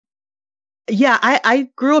Yeah, I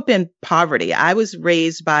grew up in poverty. I was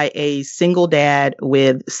raised by a single dad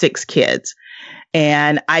with 6 kids.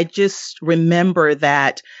 And I just remember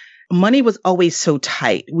that money was always so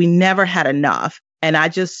tight. We never had enough. And I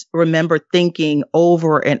just remember thinking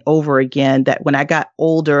over and over again that when I got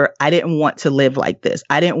older, I didn't want to live like this.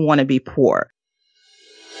 I didn't want to be poor.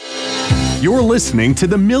 You're listening to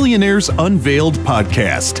the Millionaires Unveiled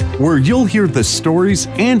podcast, where you'll hear the stories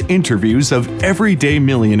and interviews of everyday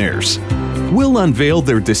millionaires. We'll unveil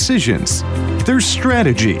their decisions, their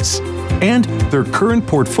strategies, and their current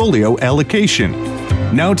portfolio allocation.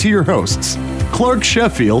 Now to your hosts, Clark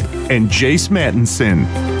Sheffield and Jace Mattinson.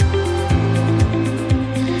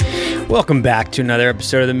 Welcome back to another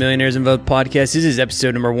episode of the Millionaires Unveiled podcast. This is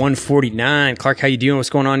episode number 149. Clark, how you doing? What's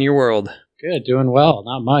going on in your world? Good, doing well.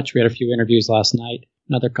 Not much. We had a few interviews last night.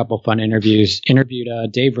 Another couple fun interviews. Interviewed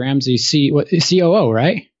Dave Ramsey, COO,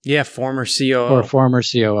 right? Yeah, former COO. Or former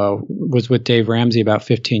COO. Was with Dave Ramsey about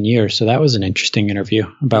 15 years. So that was an interesting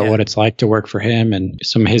interview about what it's like to work for him and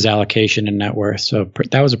some of his allocation and net worth. So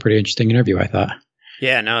that was a pretty interesting interview, I thought.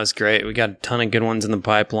 Yeah, no, it's great. We got a ton of good ones in the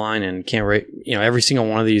pipeline and can't wait. Every single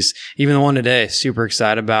one of these, even the one today, super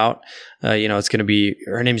excited about. It's going to be,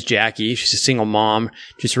 her name's Jackie. She's a single mom,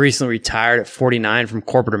 just recently retired at 49 from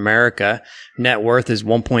corporate America. Net worth is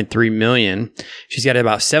 $1.3 million. She's got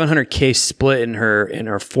about $700K split in her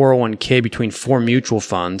 401k between 4 mutual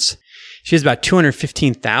funds. She has about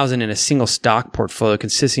 $215,000 in a single stock portfolio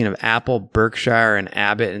consisting of Apple, Berkshire, and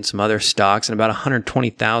Abbott and some other stocks, and about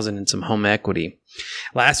 $120,000 in some home equity.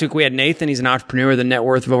 Last week we had Nathan. He's an entrepreneur with a net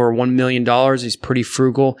worth of over $1 million. He's pretty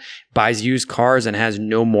frugal, buys used cars, and has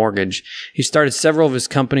no mortgage. He started several of his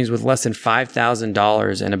companies with less than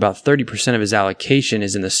 $5,000, and about 30% of his allocation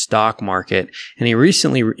is in the stock market. And he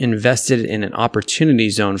recently invested in an opportunity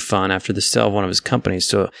zone fund after the sale of one of his companies.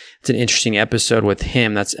 So it's an interesting episode with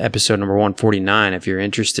him. That's episode number 149. If you're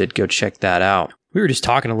interested, go check that out. We were just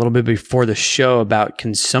talking a little bit before the show about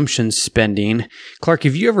consumption spending. Clark,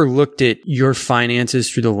 have you ever looked at your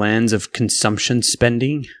finances through the lens of consumption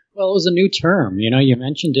spending? Well, it was a new term. You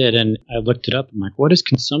mentioned it and I looked it up. I'm like, what is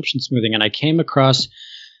consumption smoothing? And I came across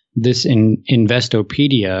this in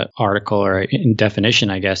Investopedia article or in definition,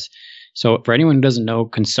 I guess. So for anyone who doesn't know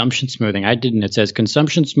consumption smoothing, I didn't. It says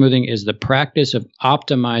consumption smoothing is the practice of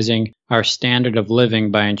optimizing our standard of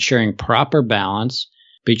living by ensuring proper balance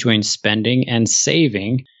between spending and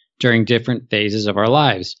saving during different phases of our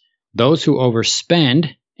lives. Those who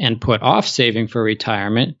overspend and put off saving for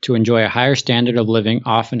retirement to enjoy a higher standard of living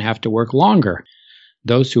often have to work longer.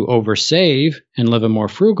 Those who oversave and live a more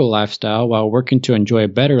frugal lifestyle while working to enjoy a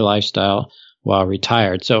better lifestyle while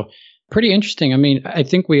retired. So pretty interesting. I mean, I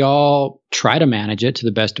think we all try to manage it to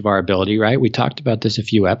the best of our ability, right? We talked about this a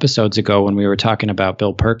few episodes ago when we were talking about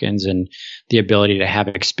Bill Perkins and the ability to have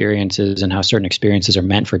experiences and how certain experiences are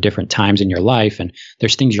meant for different times in your life. And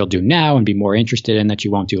there's things you'll do now and be more interested in that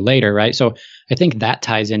you won't do later, right? So I think that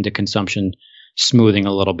ties into consumption smoothing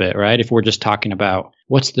a little bit, right? If we're just talking about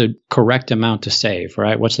what's the correct amount to save,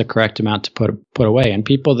 right? What's the correct amount to put away? And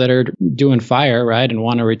people that are doing FIRE, right, and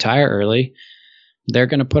want to retire early, they're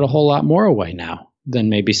going to put a whole lot more away now than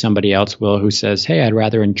maybe somebody else will who says, hey, I'd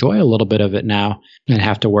rather enjoy a little bit of it now and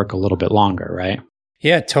have to work a little bit longer, right?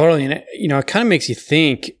 Yeah, totally. And it kind of makes you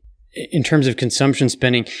think in terms of consumption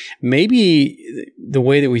spending, maybe the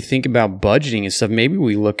way that we think about budgeting and stuff, maybe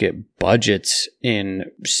we look at budgets in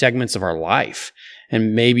segments of our life,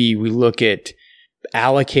 and maybe we look at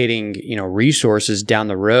allocating, resources down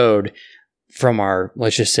the road from our,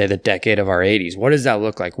 let's just say, the decade of our 80s. What does that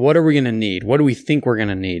look like? What are we going to need? What do we think we're going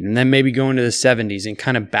to need? And then maybe go into the 70s and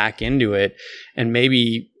kind of back into it and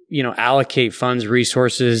maybe, allocate funds,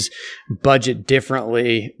 resources, budget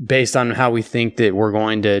differently based on how we think that we're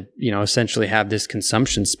going to, essentially have this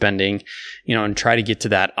consumption spending, and try to get to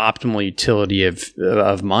that optimal utility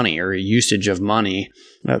of money or usage of money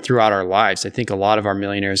throughout our lives. I think a lot of our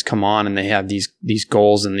millionaires come on and they have these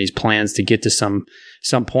goals and these plans to get to some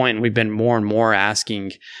point. And we've been more and more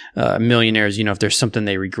asking millionaires, if there's something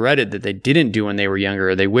they regretted that they didn't do when they were younger,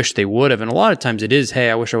 or they wish they would have. And a lot of times it is,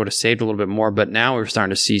 hey, I wish I would have saved a little bit more. But now we're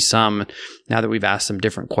starting to see some, now that we've asked some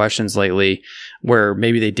different questions lately, where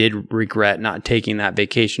maybe they did regret not taking that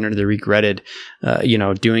vacation, or they regretted,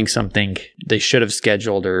 doing something they should have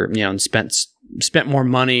scheduled, or, and spent more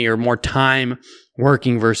money or more time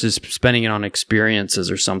working versus spending it on experiences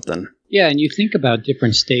or something. Yeah, and you think about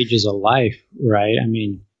different stages of life, right? I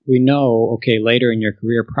mean, we know, okay, later in your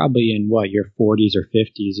career, probably in your 40s or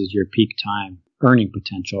 50s is your peak time earning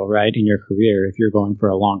potential, right, in your career, if you're going for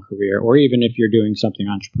a long career, or even if you're doing something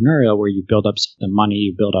entrepreneurial where you build up some money,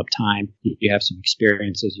 you build up time, you have some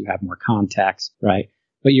experiences, you have more contacts, right?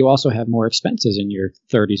 But you also have more expenses in your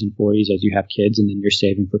 30s and 40s as you have kids, and then you're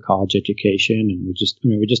saving for college education. And we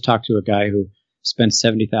just talked to a guy who spends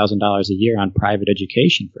 $70,000 a year on private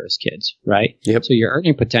education for his kids, right? Yep. So your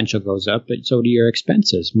earning potential goes up, but so do your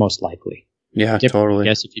expenses, most likely. Yeah, totally. I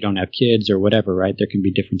guess if you don't have kids or whatever, right? There can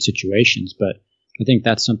be different situations, but I think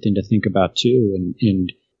that's something to think about too.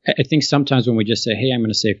 And I think sometimes when we just say, hey, I'm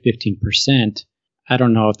going to save 15%, I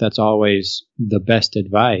don't know if that's always the best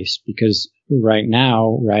advice, because right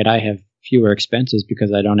now, right, I have fewer expenses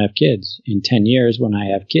because I don't have kids. In 10 years, when I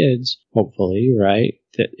have kids, hopefully, right,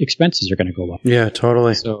 the expenses are going to go up. Yeah,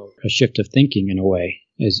 totally. So a shift of thinking in a way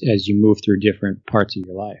as you move through different parts of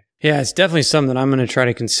your life. Yeah, it's definitely something I'm going to try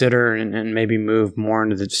to consider and maybe move more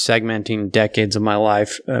into the segmenting decades of my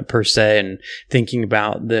life per se, and thinking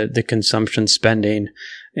about the consumption spending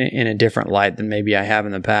in a different light than maybe I have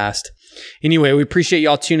in the past. Anyway, we appreciate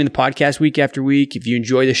y'all tuning in the podcast week after week. If you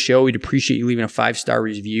enjoy the show, we'd appreciate you leaving a 5-star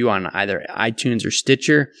review on either iTunes or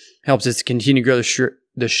Stitcher. Helps us to continue to grow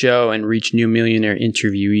the show and reach new millionaire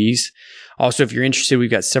interviewees. Also, if you're interested, we've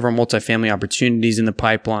got several multifamily opportunities in the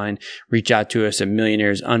pipeline. Reach out to us at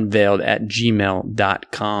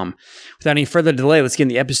millionairesunveiled@gmail.com. Without any further delay, let's get in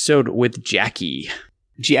the episode with Jackie.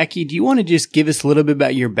 Jackie, do you want to just give us a little bit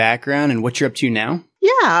about your background and what you're up to now? Yeah,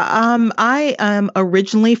 I am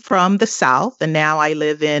originally from the South, and now I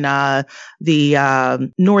live in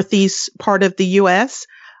the Northeast part of the U.S.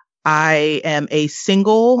 I am a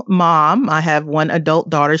single mom. I have one adult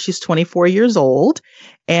daughter. She's 24 years old.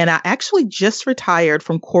 And I actually just retired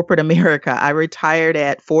from corporate America. I retired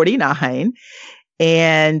at 49.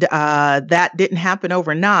 And that didn't happen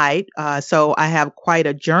overnight. So I have quite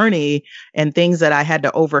a journey and things that I had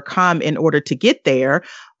to overcome in order to get there.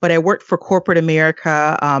 But I worked for corporate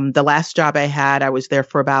America. The last job I had, I was there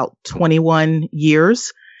for about 21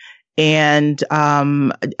 years. And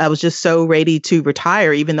I was just so ready to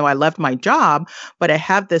retire, even though I loved my job. But I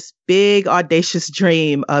have this big, audacious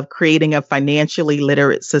dream of creating a financially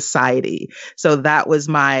literate society. So that was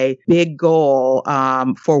my big goal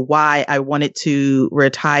for why I wanted to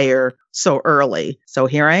retire so early. So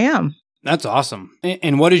here I am. That's awesome.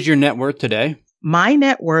 And what is your net worth today? My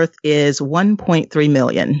net worth is $1.3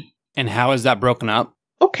 million. And how is that broken up?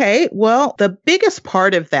 Okay, well, the biggest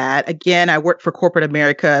part of that, again, I worked for corporate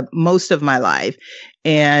America most of my life,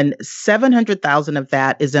 and $700,000 of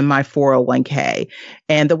that is in my 401k.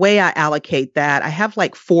 And the way I allocate that, I have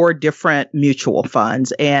like 4 different mutual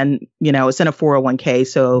funds, and, it's in a 401k.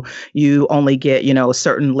 So you only get, a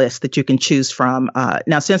certain list that you can choose from.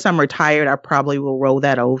 Now, since I'm retired, I probably will roll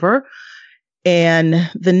that over. And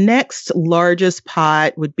the next largest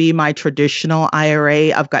pot would be my traditional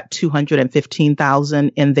IRA. I've got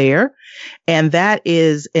 $215,000 in there. And that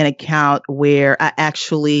is an account where I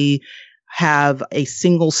actually have a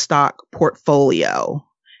single stock portfolio.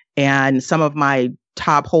 And some of my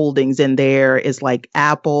top holdings in there is like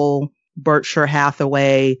Apple, Berkshire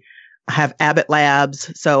Hathaway. I have Abbott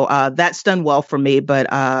Labs. So that's done well for me. But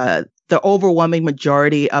the overwhelming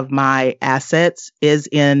majority of my assets is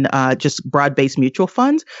in just broad-based mutual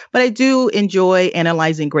funds, but I do enjoy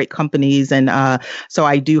analyzing great companies. And so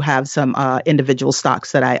I do have some individual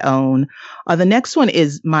stocks that I own. The next one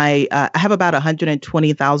is I have about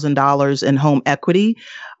 $120,000 in home equity.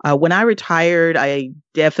 When I retired, I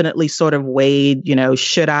definitely sort of weighed,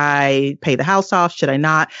 should I pay the house off? Should I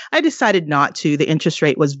not? I decided not to. The interest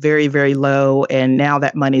rate was very, very low. And now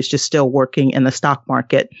that money is just still working in the stock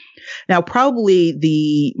market. Now, probably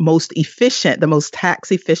the most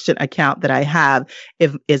tax efficient account that I have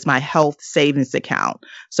is my health savings account.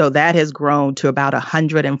 So that has grown to about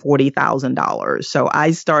 $140,000. So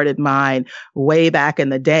I started mine way back in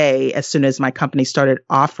the day as soon as my company started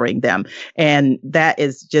offering them. And that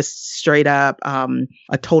is just straight up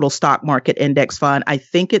a total stock market index fund. I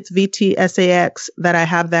think it's VTSAX that I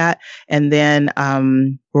have that. And then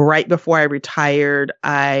right before I retired,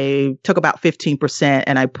 I took about 15%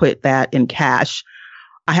 and I put that in cash.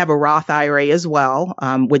 I have a Roth IRA as well,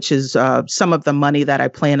 which is some of the money that I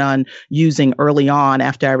plan on using early on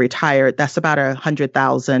after I retired. That's about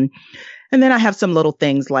 $100,000. And then I have some little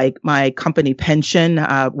things like my company pension.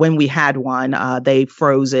 When we had one, they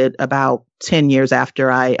froze it about 10 years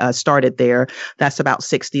after I started there. That's about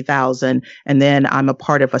 $60,000. And then I'm a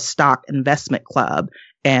part of a stock investment club.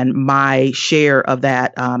 And my share of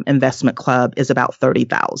that investment club is about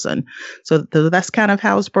 $30,000. So that's kind of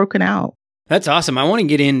how it's broken out. That's awesome. I want to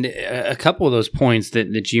get into a couple of those points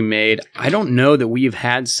that you made. I don't know that we've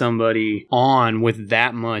had somebody on with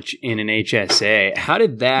that much in an HSA. How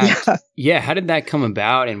did that? Yeah, how did that come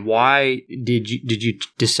about, and why did you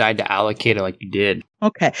decide to allocate it like you did?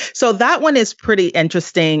 Okay, so that one is pretty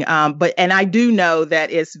interesting, and I do know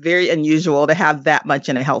that it's very unusual to have that much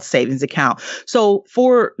in a health savings account. So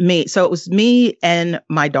for me, it was me and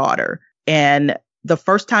my daughter, and the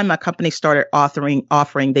first time my company started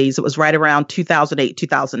offering these, it was right around 2008,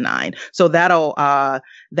 2009. So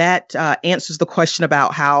that answers the question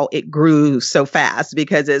about how it grew so fast,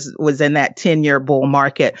 because it was in that 10-year bull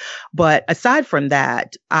market. But aside from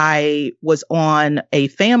that, I was on a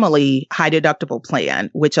family high deductible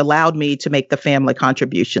plan, which allowed me to make the family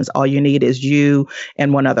contributions. All you need is you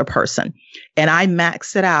and one other person. And I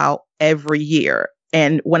max it out every year.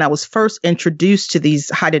 And when I was first introduced to these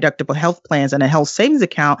high deductible health plans and a health savings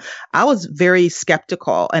account, I was very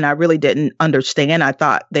skeptical and I really didn't understand. I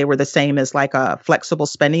thought they were the same as like a flexible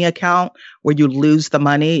spending account where you lose the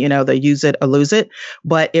money, they use it or lose it.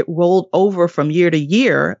 But it rolled over from year to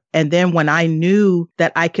year. And then when I knew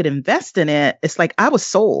that I could invest in it, it's like I was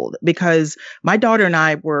sold, because my daughter and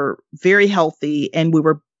I were very healthy and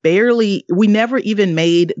we never even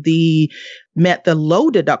met the low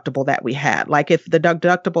deductible that we had. Like if the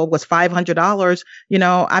deductible was $500,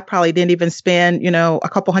 I probably didn't even spend, a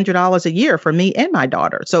couple $100 a year for me and my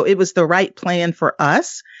daughter. So it was the right plan for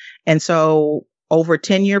us. And so over a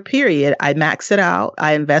 10-year period, I maxed it out.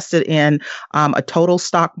 I invested in a total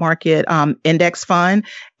stock market index fund,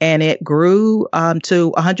 and it grew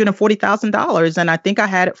to $140,000. And I think I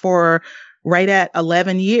had it for right at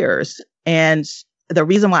 11 years. And the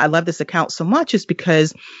reason why I love this account so much is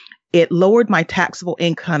because it lowered my taxable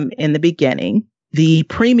income in the beginning. The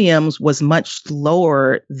premiums was much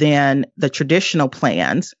lower than the traditional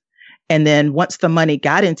plans. And then once the money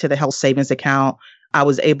got into the health savings account, I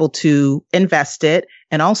was able to invest it.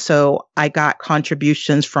 And also I got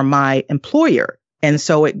contributions from my employer. And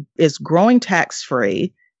so it is growing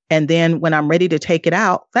tax-free. And then when I'm ready to take it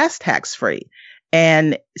out, that's tax-free.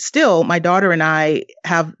 And still, my daughter and I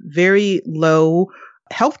have very low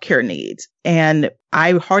healthcare needs, and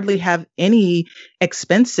I hardly have any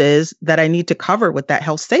expenses that I need to cover with that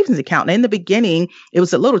health savings account. And in the beginning, it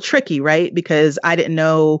was a little tricky, right? Because I didn't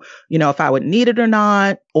know, if I would need it or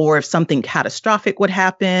not, or if something catastrophic would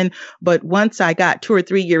happen. But once I got 2 or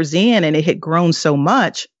 3 years in and it had grown so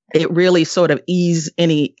much, it really sort of eased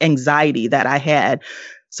any anxiety that I had.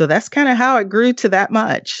 So that's kind of how it grew to that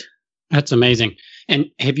much. That's amazing. And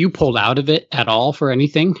have you pulled out of it at all for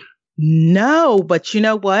anything? No, but you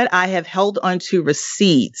know what? I have held onto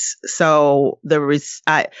receipts. So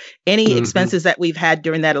any expenses that we've had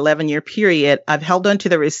during that 11-year period, I've held onto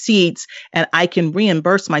the receipts, and I can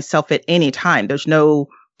reimburse myself at any time. There's no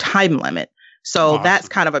time limit. So awesome. That's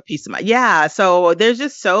kind of a piece of so there's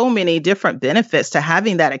just so many different benefits to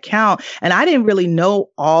having that account. And I didn't really know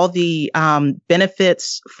all the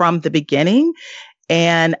benefits from the beginning.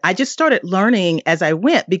 And I just started learning as I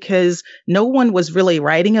went, because no one was really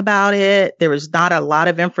writing about it. There was not a lot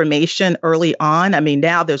of information early on. I mean,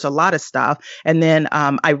 now there's a lot of stuff. And then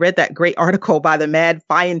I read that great article by the mad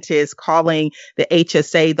scientist calling the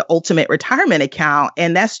HSA the ultimate retirement account.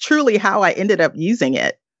 And that's truly how I ended up using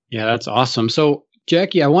it. Yeah, that's awesome. So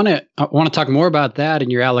Jackie, I want to talk more about that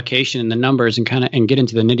and your allocation and the numbers and get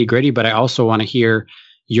into the nitty gritty. But I also want to hear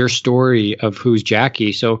your story of who's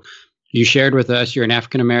Jackie. So you shared with us you're an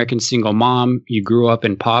African-American single mom. You grew up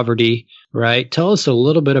in poverty, right? Tell us a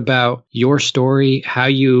little bit about your story, how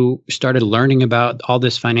you started learning about all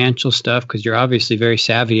this financial stuff, because you're obviously very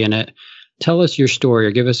savvy in it. Tell us your story,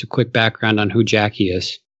 or give us a quick background on who Jackie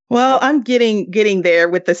is. Well, I'm getting there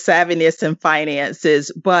with the savviness and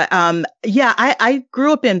finances. But I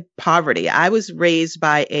grew up in poverty. I was raised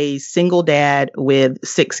by a single dad with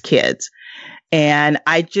 6 kids. And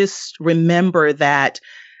I just remember that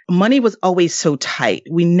money was always so tight.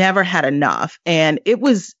 We never had enough. And it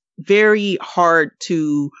was very hard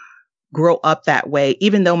to grow up that way,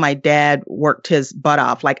 even though my dad worked his butt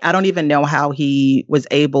off. Like, I don't even know how he was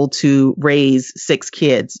able to raise 6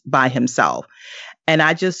 kids by himself. And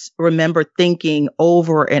I just remember thinking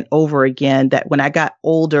over and over again that when I got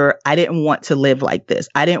older, I didn't want to live like this.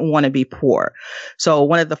 I didn't want to be poor. So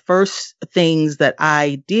one of the first things that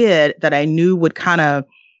I did that I knew would kind of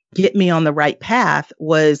get me on the right path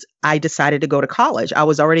was I decided to go to college. I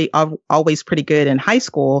was already always pretty good in high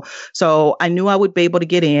school. So I knew I would be able to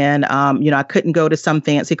get in. I couldn't go to some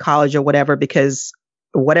fancy college or whatever, because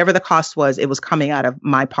whatever the cost was, it was coming out of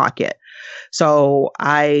my pocket. So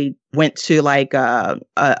I went to like a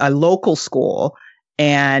local school,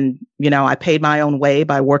 And, I paid my own way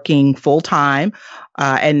by working full time.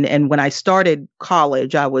 And when I started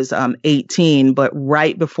college, I was 18, but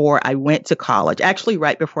right before I went to college, actually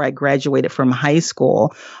right before I graduated from high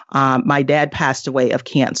school, my dad passed away of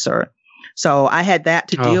cancer. So I had that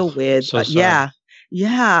to deal with. So Yeah.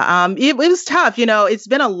 It was tough. It's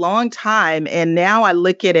been a long time. And now I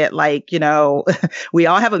look at it like, we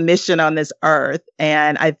all have a mission on this earth.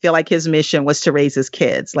 And I feel like his mission was to raise his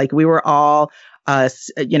kids. Like we were all,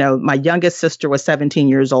 my youngest sister was 17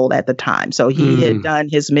 years old at the time. So he had done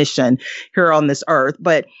his mission here on this earth.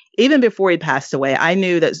 But even before he passed away, I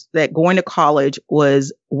knew that going to college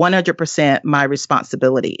was 100% my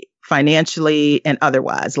responsibility, financially and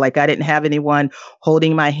otherwise. Like I didn't have anyone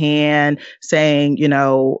holding my hand saying,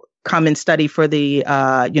 come and study for the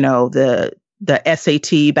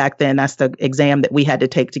SAT back then. That's the exam that we had to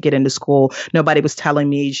take to get into school. Nobody was telling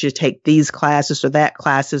me you should take these classes or that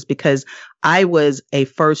classes because I was a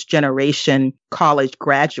first generation college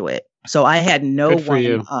graduate. So I had no Good for one.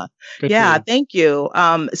 you. Thank you.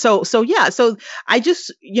 So I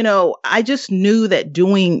just knew that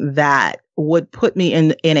doing that would put me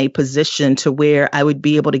in a position to where I would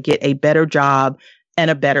be able to get a better job and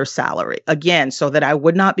a better salary again, so that I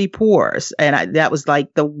would not be poor. And that was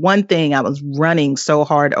like the one thing I was running so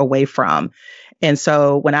hard away from. And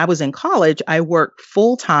so when I was in college, I worked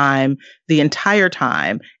full time the entire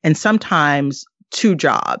time and sometimes 2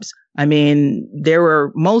 jobs. I mean,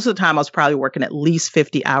 most of the time I was probably working at least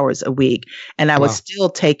 50 hours a week, and I was still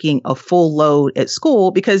taking a full load at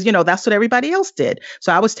school because, that's what everybody else did.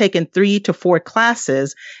 So I was taking 3 to 4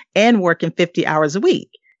 classes and working 50 hours a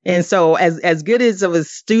week. And so as good as of a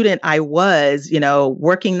student I was,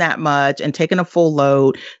 working that much and taking a full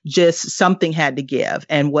load, just something had to give.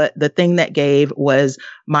 And the thing that gave was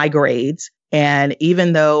my grades. And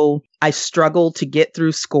even though I struggled to get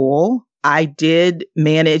through school, I did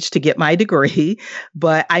manage to get my degree,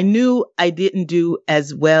 but I knew I didn't do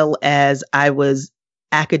as well as I was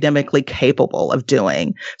academically capable of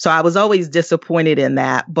doing. So I was always disappointed in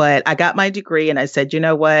that, but I got my degree and I said, you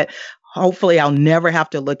know what? Hopefully I'll never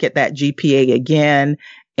have to look at that GPA again.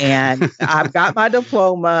 And I've got my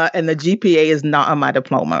diploma and the GPA is not on my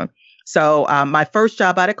diploma. So my first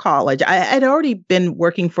job out of college, I had already been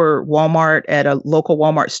working for Walmart at a local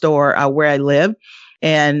Walmart store where I live.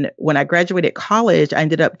 And when I graduated college, I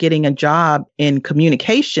ended up getting a job in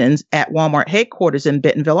communications at Walmart headquarters in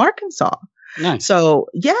Bentonville, Arkansas. Nice. So,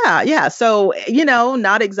 yeah. So,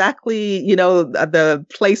 not exactly, the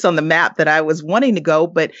place on the map that I was wanting to go,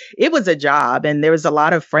 but it was a job. And there was a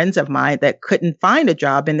lot of friends of mine that couldn't find a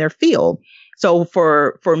job in their field. So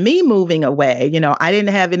for me moving away, I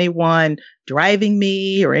didn't have anyone driving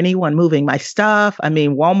me or anyone moving my stuff. I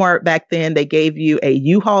mean, Walmart back then, they gave you a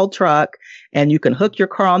U-Haul truck and you can hook your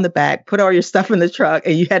car on the back, put all your stuff in the truck,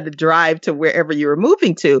 and you had to drive to wherever you were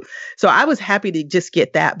moving to. So I was happy to just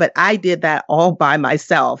get that, but I did that all by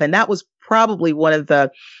myself. And that was probably one of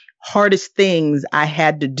the hardest things I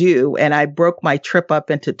had to do. And I broke my trip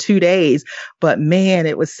up into 2 days, but man,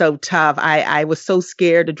 it was so tough. I was so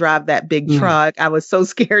scared to drive that big truck. I was so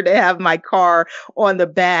scared to have my car on the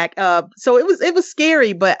back. So it was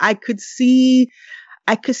scary, but I could see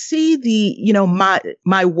the,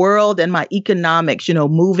 my world and my economics,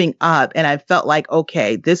 moving up. And I felt like,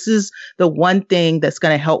 okay, this is the one thing that's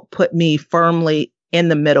going to help put me firmly in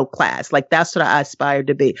the middle class. Like that's what I aspired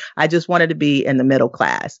to be. I just wanted to be in the middle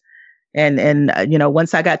class. And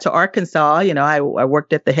once I got to Arkansas, I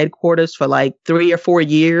worked at the headquarters for like 3 or 4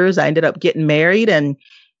 years. I ended up getting married and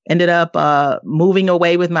ended up moving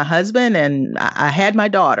away with my husband, and I had my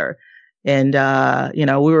daughter. And,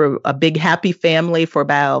 we were a big, happy family for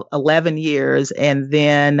about 11 years. And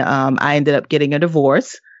then I ended up getting a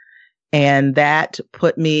divorce. And that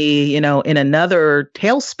put me, in another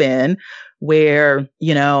tailspin where,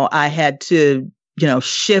 I had to,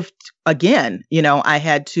 shift again. I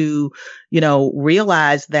had to,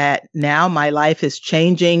 realize that now my life is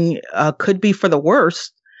changing, could be for the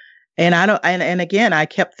worst. And and again, I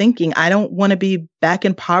kept thinking, I don't want to be back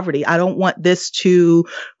in poverty. I don't want this to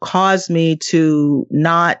cause me to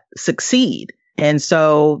not succeed. And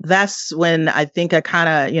so that's when I think I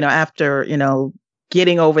kind of, after,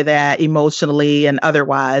 getting over that emotionally and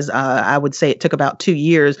otherwise, I would say it took about 2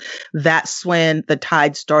 years. That's when the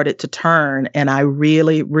tide started to turn. And I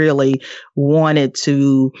really, really wanted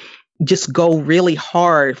to just go really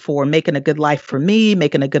hard for making a good life for me,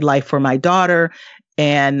 making a good life for my daughter.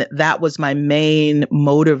 And that was my main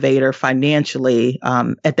motivator financially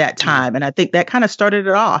at that time. And I think that kind of started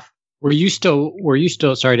it off. Were you still,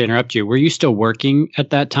 sorry to interrupt you, were you still working at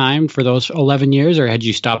that time for those 11 years or had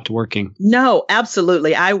you stopped working? No,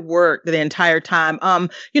 absolutely. I worked the entire time.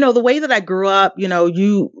 The way that I grew up,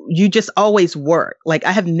 you just always work. Like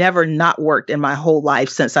I have never not worked in my whole life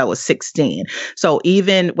since I was 16. So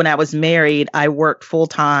even when I was married, I worked full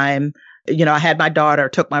time. I had my daughter,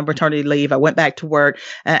 took my maternity leave. I went back to work.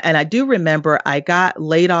 And I do remember I got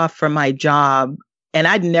laid off from my job. And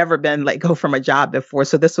I'd never been let go from a job before.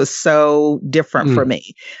 So this was so different for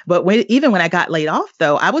me. But even when I got laid off,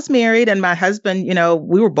 though, I was married and my husband,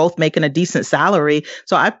 we were both making a decent salary.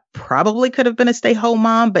 So I probably could have been a stay-home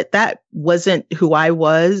mom, but that wasn't who I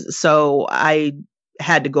was. So I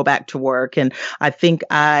had to go back to work. And I think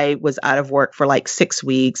I was out of work for like 6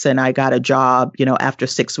 weeks and I got a job, after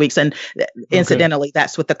 6 weeks. And incidentally,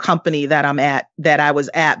 that's with the company that I was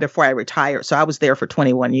at before I retired. So I was there for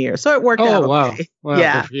 21 years. So it worked out. Oh, wow. Okay. Wow.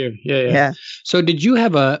 Yeah. Good for you. Yeah. So did you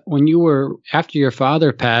have after your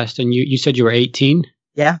father passed and you said you were 18?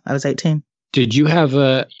 Yeah, I was 18. Did you have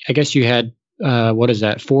I guess you had,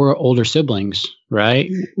 4 older siblings,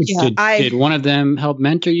 right? Yeah, did one of them help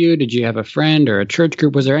mentor you? Did you have a friend or a church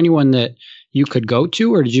group? Was there anyone that you could go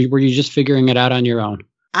to, or were you just figuring it out on your own?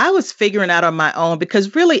 I was figuring out on my own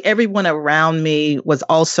because really everyone around me was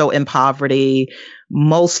also in poverty.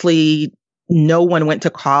 Mostly no one went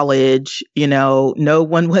to college, no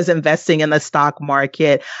one was investing in the stock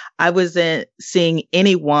market. I wasn't seeing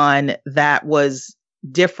anyone that was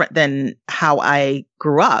different than how I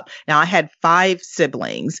grew up. Now, I had 5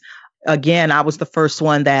 siblings. Again, I was the first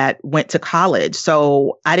one that went to college.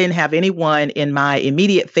 So I didn't have anyone in my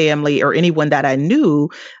immediate family or anyone that I knew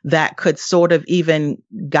that could sort of even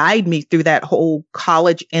guide me through that whole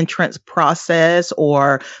college entrance process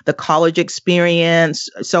or the college experience.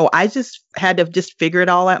 So I just had to just figure it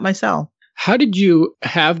all out myself. How did you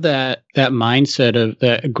have that mindset of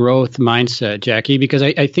that growth mindset, Jackie? Because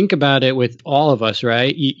I think about it with all of us,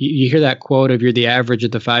 right? You hear that quote of you're the average of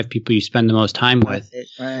the 5 people you spend the most time with.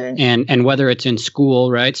 Right. And whether it's in school,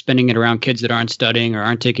 right, spending it around kids that aren't studying or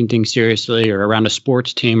aren't taking things seriously or around a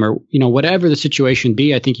sports team or, whatever the situation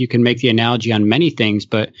be, I think you can make the analogy on many things.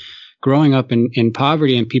 But growing up in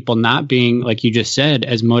poverty and people not being, like you just said,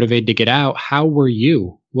 as motivated to get out, how were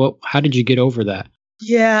you? How did you get over that?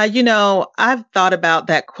 Yeah, I've thought about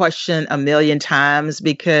that question a million times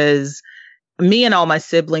because me and all my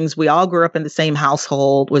siblings, we all grew up in the same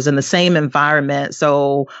household, was in the same environment.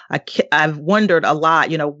 So I've wondered a lot,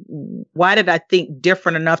 why did I think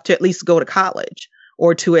different enough to at least go to college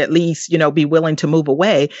or to at least, be willing to move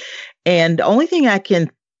away? And the only thing I can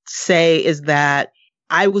say is that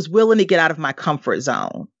I was willing to get out of my comfort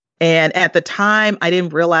zone. And at the time, I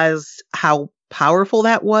didn't realize how powerful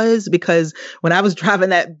that was because when I was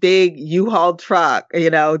driving that big U-Haul truck,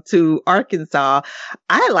 to Arkansas,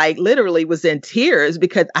 I literally was in tears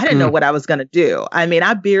because I didn't know what I was going to do. I mean,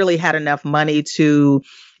 I barely had enough money to,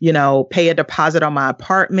 pay a deposit on my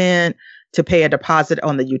apartment, to pay a deposit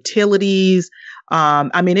on the utilities.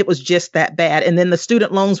 It was just that bad. And then the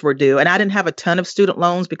student loans were due. And I didn't have a ton of student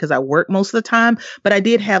loans because I worked most of the time, but I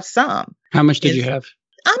did have some. How much did you have?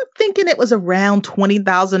 I'm thinking it was around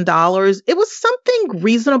 $20,000. It was something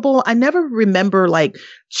reasonable. I never remember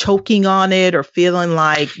choking on it or feeling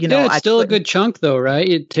like, it's still a good chunk though, right?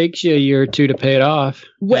 It takes you a year or two to pay it off.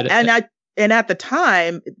 And at the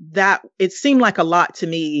time that it seemed like a lot to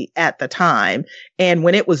me at the time. And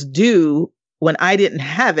when it was due, when I didn't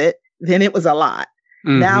have it, then it was a lot.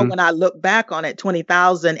 Mm-hmm. Now, when I look back on it,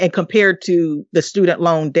 20,000 and compared to the student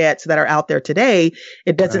loan debts that are out there today,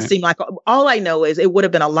 it doesn't seem like all I know is it would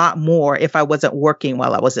have been a lot more if I wasn't working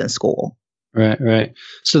while I was in school. Right.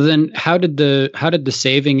 So then how did the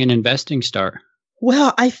saving and investing start?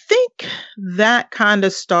 Well, I think that kind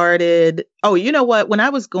of started. Oh, you know what? When I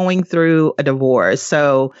was going through a divorce.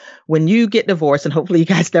 So when you get divorced, and hopefully you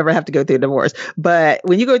guys never have to go through a divorce, but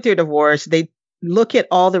when you go through a divorce, they look at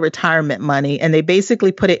all the retirement money and they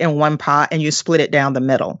basically put it in one pot and you split it down the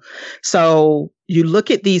middle. So you look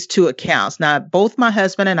at these 2 accounts. Now, both my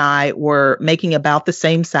husband and I were making about the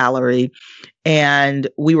same salary and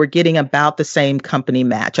we were getting about the same company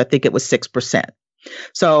match. I think it was 6%.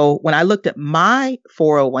 So when I looked at my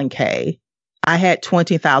 401k, I had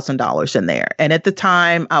 $20,000 in there. And at the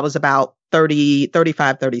time I was about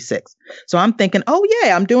 35, 36. So I'm thinking, oh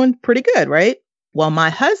yeah, I'm doing pretty good, right? Well, my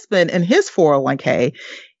husband in his 401k,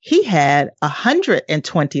 he had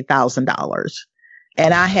 $120,000.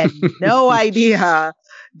 And I had no idea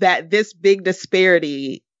that this big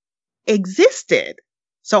disparity existed.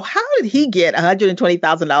 So how did he get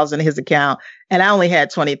 $120,000 in his account and I only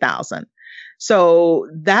had $20,000? So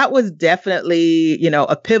that was definitely,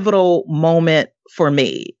 a pivotal moment for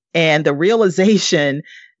me. And the realization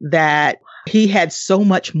that he had so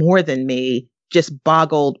much more than me just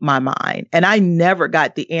boggled my mind. And I never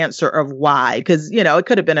got the answer of why, because, it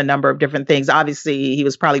could have been a number of different things. Obviously, he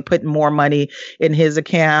was probably putting more money in his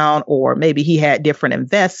account, or maybe he had different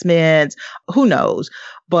investments. Who knows?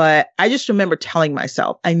 But I just remember telling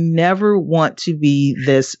myself, I never want to be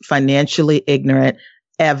this financially ignorant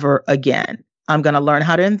ever again. I'm going to learn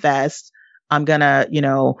how to invest. I'm going to,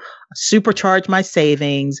 supercharge my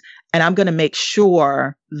savings, and I'm going to make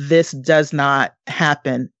sure this does not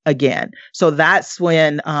happen again. So that's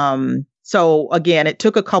when, so again, it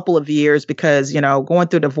took a couple of years because, going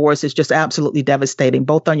through divorce is just absolutely devastating,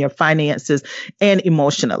 both on your finances and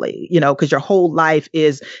emotionally, because your whole life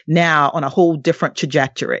is now on a whole different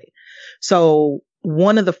trajectory. So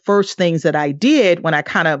one of the first things that I did when I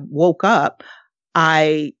kind of woke up,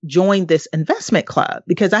 I joined this investment club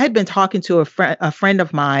because I had been talking to a friend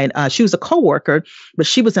of mine. She was a coworker, but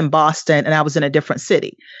she was in Boston and I was in a different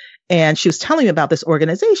city. And she was telling me about this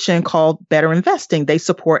organization called Better Investing. They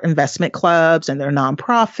support investment clubs and they're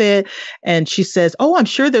nonprofit. And she says, "Oh, I'm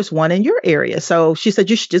sure there's one in your area." So she said,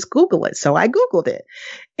 "You should just Google it." So I Googled it.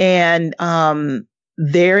 And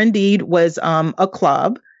there indeed was a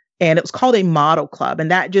club. And it was called a model club.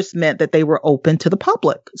 And that just meant that they were open to the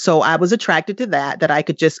public. So I was attracted to that I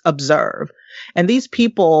could just observe. And these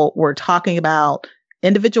people were talking about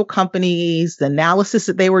individual companies, the analysis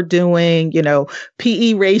that they were doing,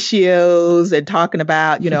 PE ratios, and talking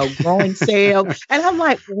about, growing sales. And I'm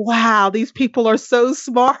like, wow, these people are so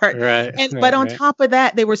smart. Right. But on top of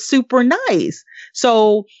that, they were super nice.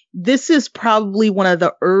 So this is probably one of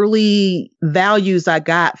the early values I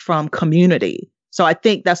got from community. So I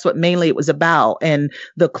think that's what mainly it was about. And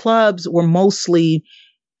the clubs were mostly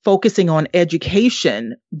focusing on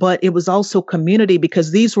education, but it was also community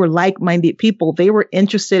because these were like-minded people. They were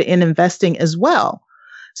interested in investing as well.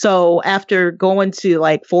 So after going to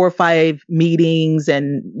like 4 or 5 meetings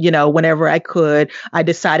and, whenever I could, I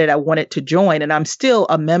decided I wanted to join. And I'm still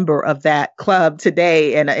a member of that club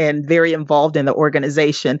today and very involved in the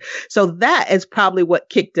organization. So that is probably what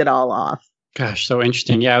kicked it all off. Gosh, so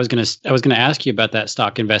interesting. Yeah, I was gonna ask you about that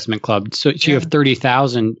stock investment club. So you have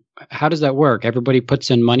 30,000. How does that work? Everybody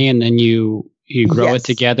puts in money and then you grow it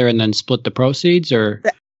together and then split the proceeds, or?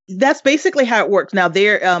 That's basically how it works. Now,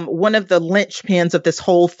 one of the linchpins of this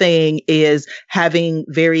whole thing is having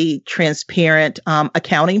very transparent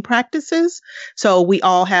accounting practices. So we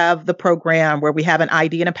all have the program where we have an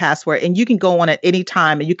ID and a password, and you can go on at any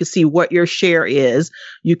time and you can see what your share is.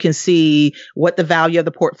 You can see what the value of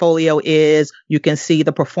the portfolio is. You can see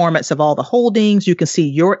the performance of all the holdings. You can see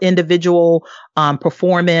your individual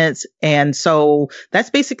performance. And so that's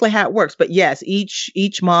basically how it works. But yes,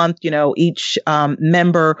 each month, each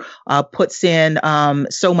member puts in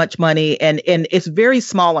so much money, and it's very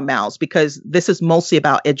small amounts because this is mostly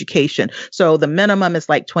about education. So the minimum is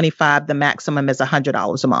like $25, the maximum is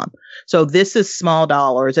 $100 a month. So this is small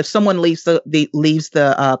dollars. If someone leaves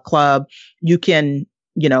the club, you can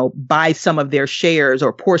buy some of their shares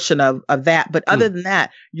or portion of that. But other than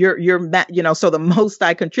that, so the most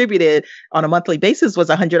I contributed on a monthly basis was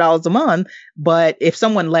 $100 a month. But if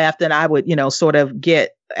someone left, then I would, sort of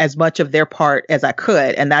get as much of their part as I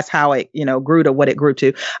could. And that's how it, grew to what it grew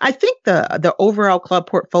to. I think the overall club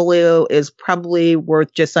portfolio is probably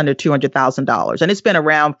worth just under $200,000. And it's been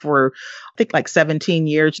around for, I think, like 17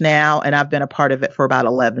 years now. And I've been a part of it for about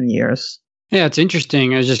 11 years. Yeah, it's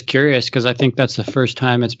interesting. I was just curious because I think that's the first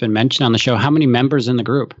time it's been mentioned on the show. How many members in the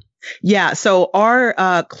group? Yeah, so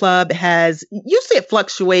our club has, usually it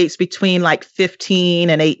fluctuates between like 15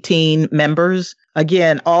 and 18 members.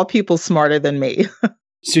 Again, all people smarter than me.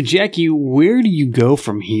 So Jackie, where do you go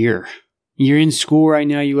from here? You're in school right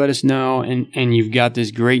now, you let us know, and you've got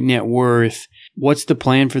this great net worth. What's the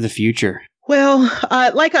plan for the future? Well,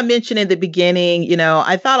 like I mentioned in the beginning,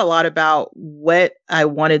 I thought a lot about what I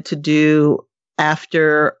wanted to do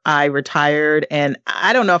after I retired. And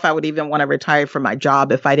I don't know if I would even want to retire from my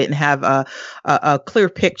job if I didn't have a clear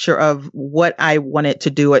picture of what I wanted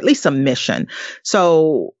to do, at least a mission.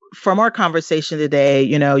 So from our conversation today,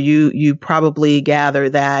 you probably gather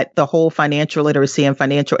that the whole financial literacy and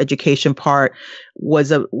financial education part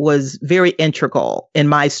was very integral in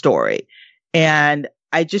my story. And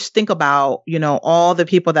I just think about, all the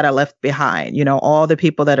people that I left behind, all the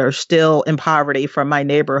people that are still in poverty from my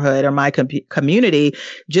neighborhood or my community,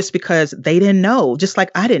 just because they didn't know, just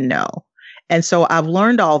like I didn't know. And so I've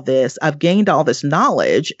learned all this, I've gained all this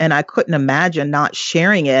knowledge, and I couldn't imagine not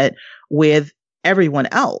sharing it with everyone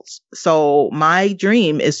else. So my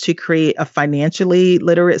dream is to create a financially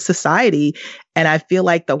literate society. And I feel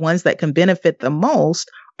like the ones that can benefit the most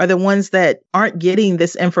are the ones that aren't getting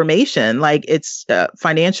this information. Like it's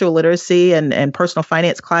financial literacy and personal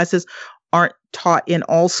finance classes aren't taught in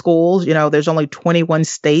all schools. You know, there's only 21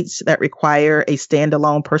 states that require a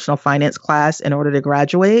standalone personal finance class in order to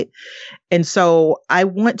graduate. And so I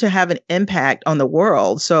want to have an impact on the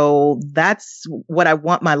world. So that's what I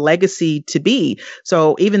want my legacy to be.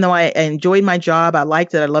 So even though I enjoyed my job, I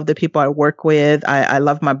liked it. I love the people I work with. I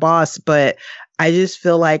love my boss, but I just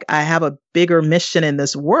feel like I have a bigger mission in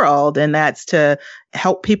this world, and that's to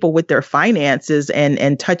help people with their finances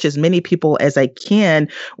and touch as many people as I can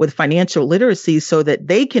with financial literacy so that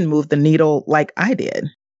they can move the needle like I did.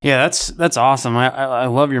 Yeah, that's awesome. I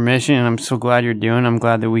love your mission, and I'm so glad you're doing it. I'm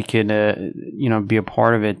glad that we could, be a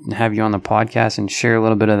part of it and have you on the podcast and share a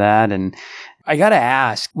little bit of that. And I got to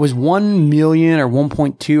ask, was 1 million or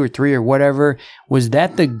 1.2 or 3 or whatever, was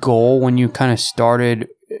that the goal when you kind of started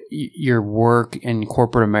your work in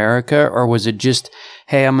corporate America, or was it just,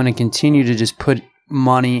 hey, I'm going to continue to just put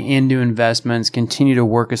money into investments, continue to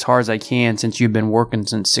work as hard as I can since you've been working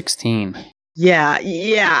since 16? Yeah.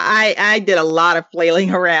 I did a lot of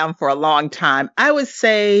flailing around for a long time. I would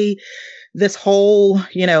say this whole,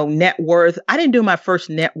 net worth, I didn't do my first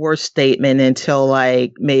net worth statement until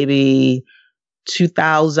like maybe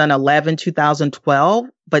 2011, 2012,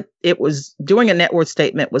 but it was doing a net worth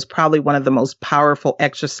statement was probably one of the most powerful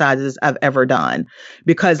exercises I've ever done,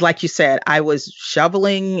 because like you said, I was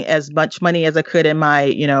shoveling as much money as I could in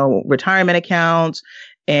my, retirement accounts.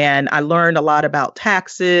 And I learned a lot about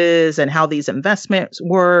taxes and how these investments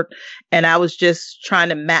work. And I was just trying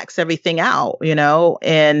to max everything out,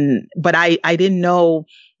 but I didn't know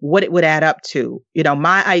what it would add up to.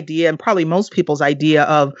 My idea, and probably most people's idea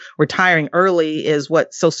of retiring early, is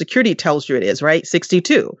what Social Security tells you it is, right?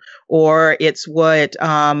 62. Or it's what,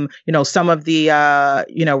 some of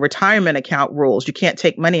the, retirement account rules. You can't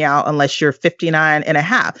take money out unless you're 59 and a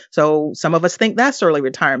half. So some of us think that's early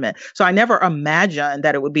retirement. So I never imagined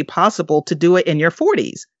that it would be possible to do it in your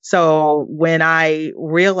 40s. So when I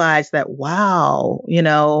realized that, wow,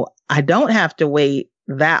 I don't have to wait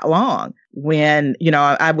that long, when,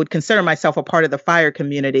 I would consider myself a part of the FIRE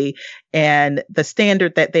community, and the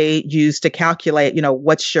standard that they use to calculate,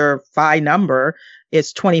 what's your FI number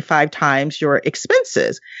is 25 times your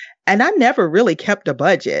expenses. And I never really kept a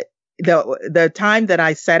budget. The time that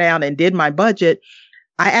I sat down and did my budget,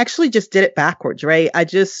 I actually just did it backwards, right? I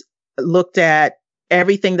just looked at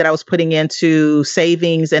everything that I was putting into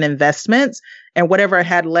savings and investments, and whatever I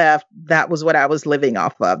had left, that was what I was living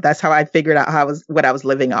off of. That's how I figured out what I was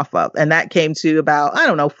living off of. And that came to about,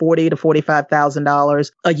 $40,000 to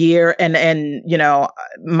 $45,000 a year. And,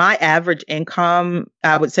 my average income,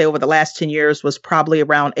 I would say over the last 10 years was probably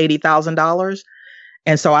around $80,000.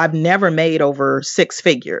 And so I've never made over six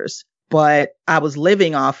figures, but I was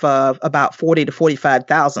living off of about 40 to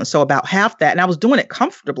 45,000. So about half that. And I was doing it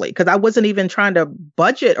comfortably because I wasn't even trying to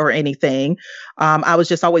budget or anything. I was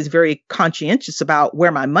just always very conscientious about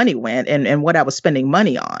where my money went and what I was spending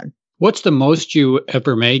money on. What's the most you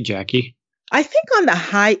ever made, Jackie? I think on the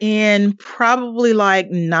high end, probably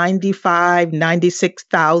like 95,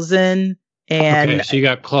 96,000. And okay, so you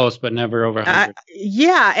got close, but never over 100.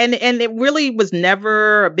 Yeah. And it really was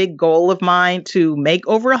never a big goal of mine to make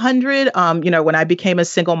over 100. When I became a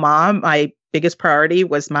single mom, my biggest priority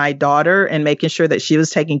was my daughter and making sure that she was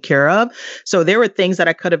taken care of. So there were things that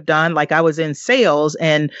I could have done. Like I was in sales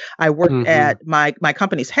and I worked at my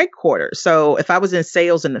company's headquarters. So if I was in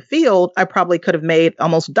sales in the field, I probably could have made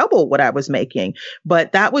almost double what I was making.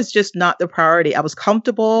 But that was just not the priority. I was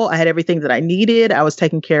comfortable. I had everything that I needed. I was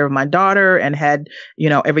taking care of my daughter and had,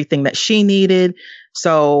 everything that she needed.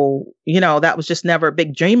 So, that was just never a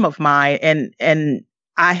big dream of mine. And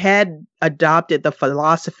I had adopted the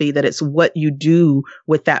philosophy that it's what you do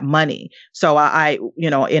with that money. So I,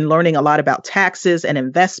 in learning a lot about taxes and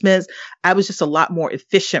investments, I was just a lot more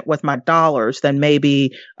efficient with my dollars than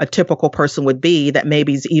maybe a typical person would be that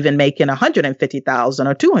maybe is even making 150,000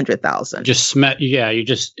 or 200,000. You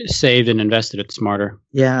just saved and invested it smarter.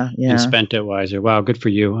 Yeah. And spent it wiser. Wow, good for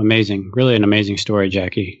you. Amazing. Really an amazing story,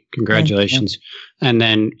 Jackie. Congratulations. And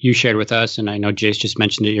then you shared with us, and I know Jace just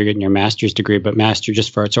mentioned that you're getting your master's degree, but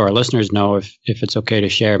so our listeners know if it's okay to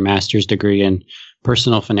share, master's degree in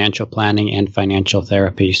personal financial planning and financial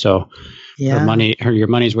therapy. So your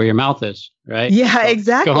money's where your mouth is, right? Yeah, so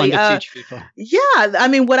exactly. Go on to teach people. Yeah. I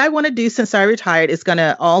mean, what I want to do since I retired is going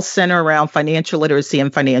to all center around financial literacy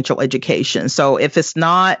and financial education. So if it's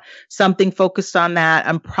not something focused on that,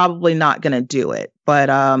 I'm probably not going to do it.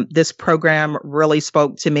 but this program really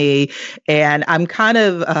spoke to me, and I'm kind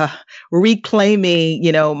of reclaiming,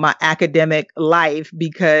 my academic life,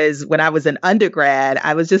 because when I was an undergrad,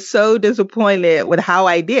 I was just so disappointed with how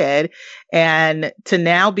I did, and to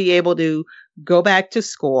now be able to go back to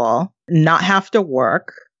school, not have to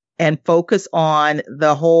work, and focus on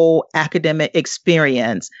the whole academic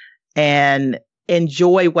experience and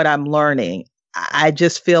enjoy what I'm learning. I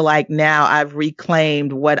just feel like now I've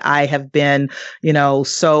reclaimed what I have been,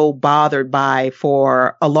 so bothered by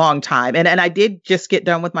for a long time. And I did just get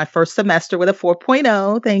done with my first semester with a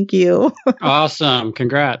 4.0. Thank you. Awesome.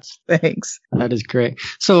 Congrats. Thanks. That is great.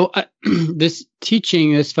 So this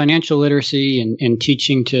financial literacy and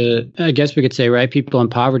teaching to, I guess we could say, right, people in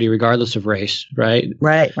poverty, regardless of race, right?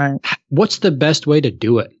 Right. What's the best way to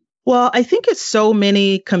do it? Well, I think it's so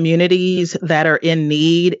many communities that are in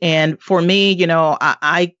need. And for me,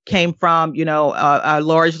 I came from, a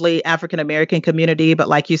largely African-American community. But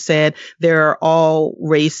like you said, there are all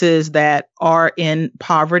races that are in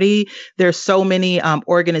poverty. There's so many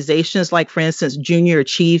organizations, like, for instance, Junior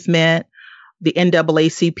Achievement. The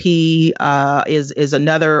NAACP is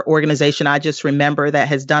another organization I just remember that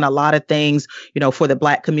has done a lot of things, for the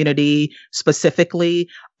Black community specifically.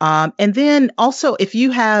 And then also, if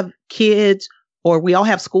you have kids, or we all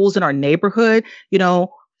have schools in our neighborhood,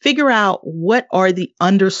 figure out what are the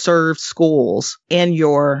underserved schools in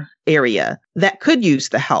your area that could use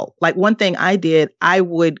the help. Like, one thing I did, I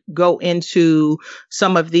would go into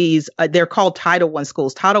some of these, they're called Title I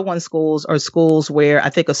schools. Title I schools are schools where I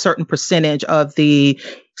think a certain percentage of the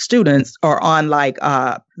students are on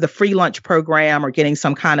the free lunch program or getting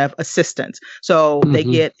some kind of assistance. So they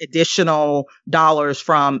get additional dollars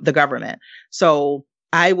from the government. So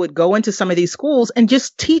I would go into some of these schools and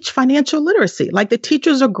just teach financial literacy. Like, the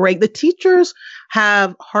teachers are great. The teachers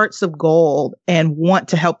have hearts of gold and want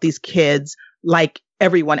to help these kids like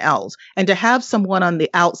everyone else. And to have someone on the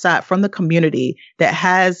outside from the community that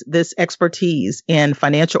has this expertise in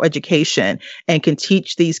financial education and can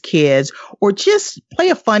teach these kids, or just play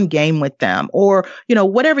a fun game with them, or,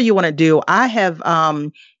 whatever you want to do. I have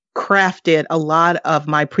crafted a lot of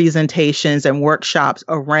my presentations and workshops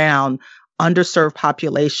around underserved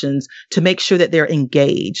populations to make sure that they're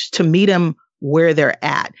engaged, to meet them where they're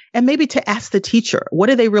at, and maybe to ask the teacher, what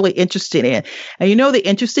are they really interested in? And the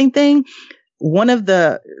interesting thing, one of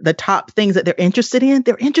the top things that they're interested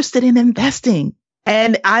in investing.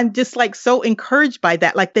 And I'm just so encouraged by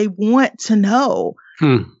that. Like, they want to know.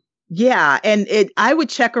 Yeah. And I would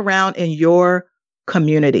check around in your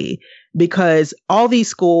community, because all these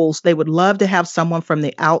schools, they would love to have someone from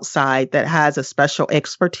the outside that has a special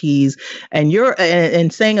expertise. And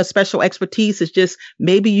and saying a special expertise is just,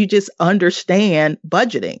 maybe you just understand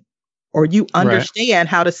budgeting, or you understand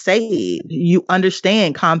how to save, you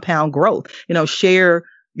understand compound growth, share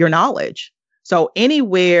your knowledge. So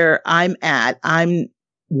anywhere I'm at, I'm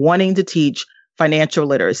wanting to teach financial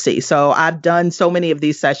literacy. So I've done so many of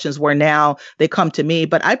these sessions where now they come to me,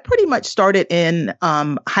 but I pretty much started in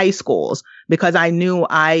high schools, because I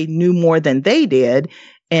knew more than they did,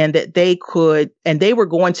 and that they could, and they were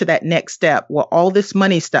going to that next step where all this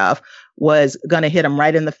money stuff was going to hit them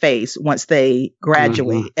right in the face once they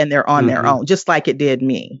graduate and they're on their own, just like it did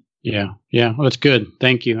me. Yeah. Well, that's good.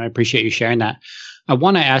 Thank you. I appreciate you sharing that. I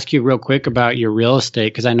want to ask you real quick about your real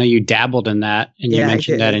estate, because I know you dabbled in that, and you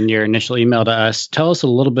mentioned that in your initial email to us. Tell us a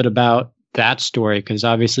little bit about that story, because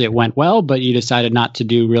obviously it went well, but you decided not to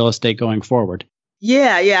do real estate going forward.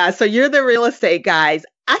 Yeah. So you're the real estate guys.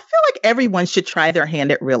 I feel like everyone should try their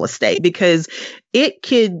hand at real estate, because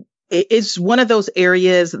it's one of those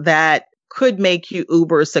areas that could make you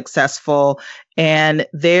uber successful. And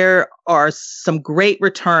there are some great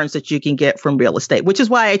returns that you can get from real estate, which is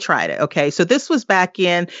why I tried it. Okay. So this was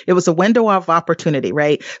it was a window of opportunity,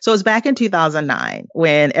 right? So it was back in 2009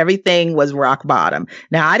 when everything was rock bottom.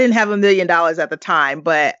 Now, I didn't have $1 million at the time,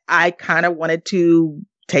 but I kind of wanted to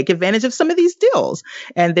take advantage of some of these deals.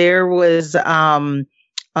 And there was,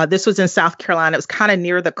 this was in South Carolina. It was kind of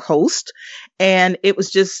near the coast. And it was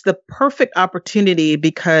just the perfect opportunity,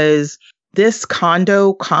 because this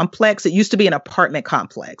condo complex, it used to be an apartment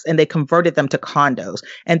complex, and they converted them to condos,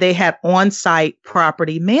 and they had on-site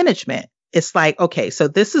property management. It's like, okay, so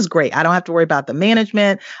this is great. I don't have to worry about the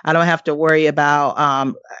management. I don't have to worry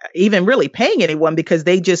about even really paying anyone, because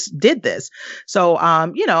they just did this. So,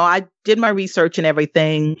 I did my research and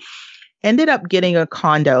everything, ended up getting a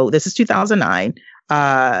condo. This is 2009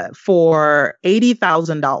 for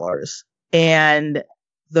 $80,000. And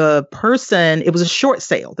the person, it was a short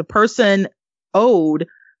sale. The person owed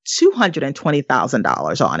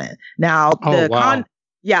 $220,000 on it. Now,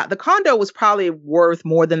 Yeah, the condo was probably worth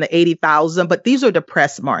more than the 80,000, but these are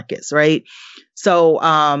depressed markets, right? So,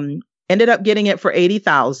 ended up getting it for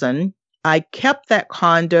 80,000. I kept that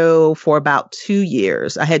condo for about 2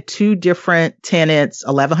 years. I had 2 different tenants,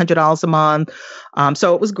 $1,100 a month.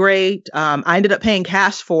 So it was great. I ended up paying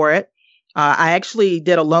cash for it. I actually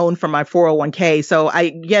did a loan from my 401k. So I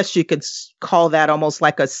guess you could call that almost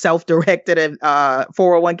like a self-directed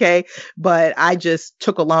 401k, but I just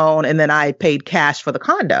took a loan and then I paid cash for the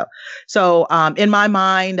condo. So in my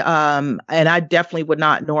mind, and I definitely would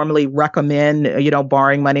not normally recommend,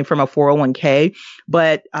 borrowing money from a 401k,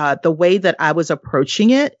 but the way that I was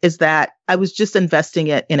approaching it is that I was just investing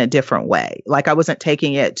it in a different way. Like I wasn't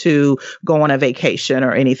taking it to go on a vacation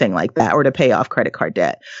or anything like that, or to pay off credit card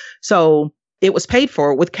debt. So it was paid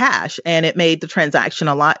for with cash, and it made the transaction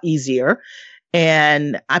a lot easier.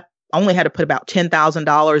 And I only had to put about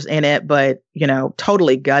 $10,000 in it, but,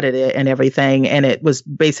 totally gutted it and everything. And it was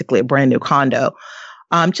basically a brand new condo.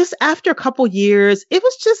 Just after a couple years, it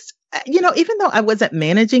was just, even though I wasn't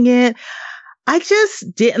managing it, I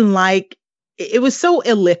just didn't like it. Was so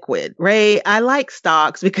illiquid, right? I like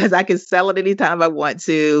stocks because I can sell it anytime I want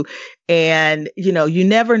to. And, you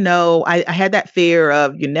never know. I had that fear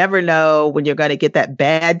of you never know when you're going to get that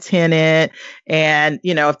bad tenant. And,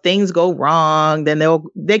 if things go wrong, then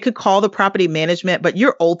they could call the property management, but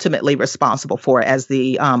you're ultimately responsible for it as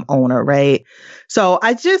the owner, right? So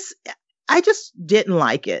I just didn't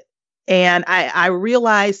like it. And I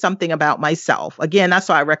realized something about myself. Again, that's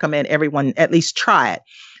why I recommend everyone at least try it.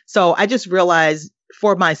 So I just realized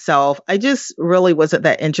for myself, I just really wasn't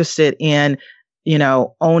that interested in,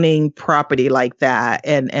 owning property like that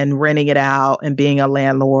and renting it out and being a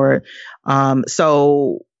landlord.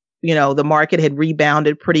 So, the market had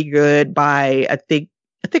rebounded pretty good by, I think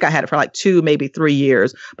I had it for like 2, maybe 3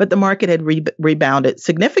 years, but the market had rebounded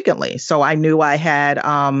significantly. So I knew I had,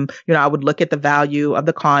 I would look at the value of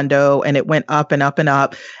the condo, and it went up and up and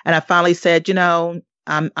up. And I finally said,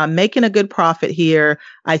 I'm making a good profit here.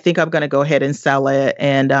 I think I'm going to go ahead and sell it.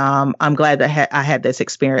 And I'm glad that I had this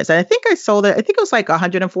experience. And I think I sold it. I think it was like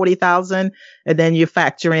 $140,000. And then you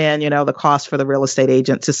factor in, the cost for the real estate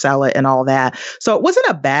agent to sell it and all that. So it wasn't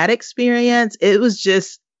a bad experience. It was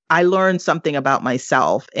just, I learned something about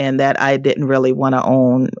myself and that I didn't really want to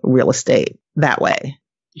own real estate that way.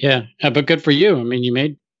 Yeah. But good for you. I mean, you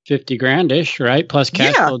made 50 grand-ish, right? Plus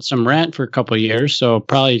cash flowed some rent for a couple of years. So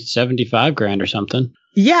probably 75 grand or something.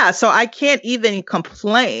 Yeah. So I can't even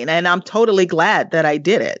complain. And I'm totally glad that I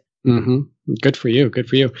did it. Mm-hmm. Good for you. Good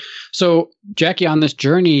for you. So Jackie, on this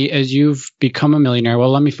journey, as you've become a millionaire,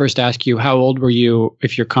 well, let me first ask you, how old were you,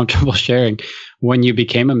 if you're comfortable sharing, when you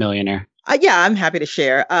became a millionaire? Yeah, I'm happy to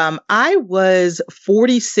share. I was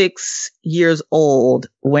 46 years old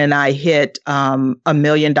when I hit $1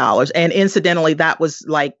 million. And incidentally, that was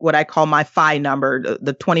like what I call my FI number,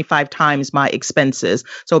 the 25 times my expenses.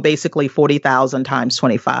 So basically 40,000 times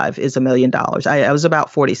 25 is $1 million. I was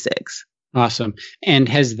about 46. Awesome. And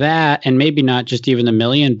has that, and maybe not just even the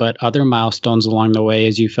million, but other milestones along the way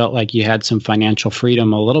as you felt like you had some financial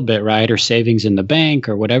freedom a little bit, right? Or savings in the bank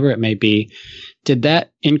or whatever it may be. Did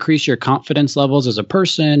that increase your confidence levels as a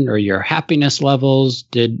person or your happiness levels?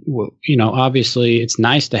 Obviously it's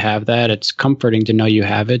nice to have that. It's comforting to know you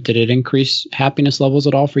have it. Did it increase happiness levels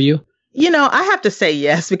at all for you? I have to say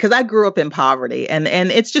yes, because I grew up in poverty and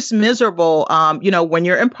it's just miserable. When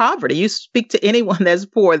you're in poverty, you speak to anyone that's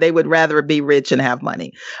poor, they would rather be rich and have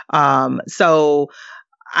money. So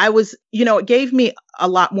I was, it gave me a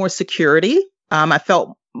lot more security. I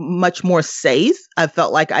felt much more safe. I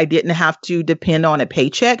felt like I didn't have to depend on a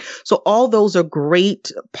paycheck. So all those are great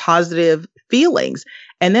positive feelings.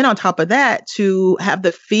 And then on top of that, to have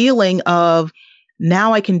the feeling of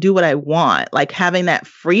now I can do what I want, like having that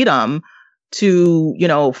freedom to,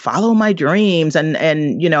 follow my dreams and,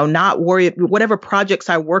 not worry whatever projects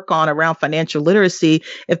I work on around financial literacy.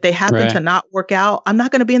 If they happen to not work out, I'm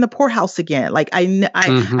not going to be in the poorhouse again. Like I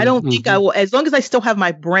don't think I will, as long as I still have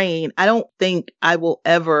my brain, I don't think I will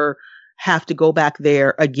ever have to go back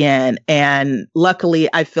there again. And luckily,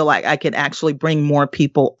 I feel like I can actually bring more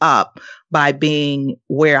people up by being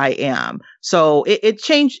where I am. So it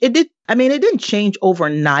changed. It didn't change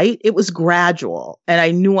overnight. It was gradual. And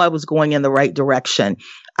I knew I was going in the right direction.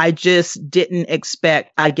 I just didn't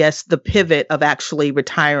expect, I guess, the pivot of actually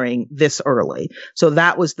retiring this early. So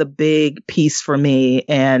that was the big piece for me.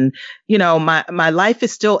 And, my life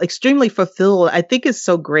is still extremely fulfilled. I think it's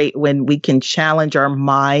so great when we can challenge our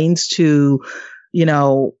minds to,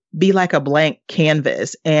 be like a blank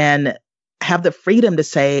canvas and have the freedom to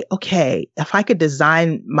say, okay, if I could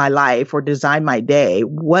design my life or design my day,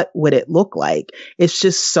 what would it look like? It's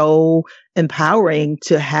just so empowering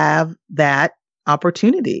to have that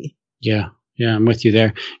opportunity. Yeah. Yeah, I'm with you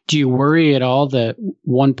there. Do you worry at all that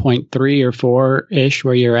 1.3 or 4-ish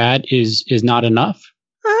where you're at is not enough?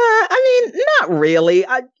 I mean, not really.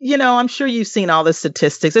 I'm sure you've seen all the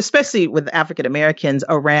statistics, especially with African Americans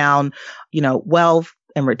around, wealth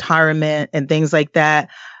and retirement and things like that.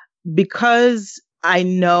 Because I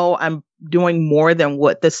know I'm doing more than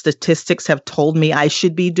what the statistics have told me I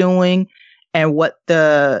should be doing and what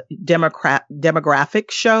the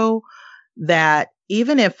demographics show, that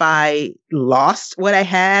even if I lost what I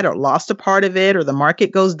had or lost a part of it or the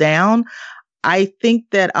market goes down, I think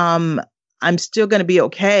that I'm still going to be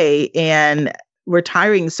okay. And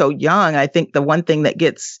retiring so young, I think the one thing that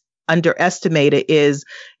gets underestimated is,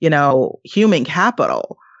 human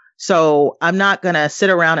capital. So I'm not going to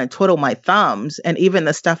sit around and twiddle my thumbs. And even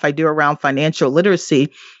the stuff I do around financial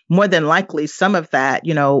literacy, more than likely some of that,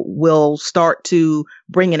 will start to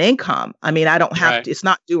bring an income. I mean, I don't have to, it's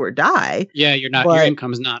not do or die. Yeah, your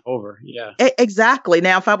income's not over. Yeah. Exactly.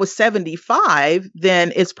 Now, if I was 75,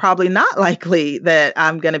 then it's probably not likely that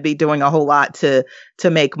I'm going to be doing a whole lot to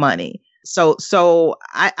make money. So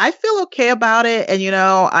I feel okay about it. And,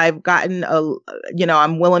 I've gotten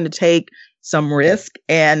I'm willing to take some risk,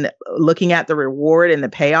 and looking at the reward and the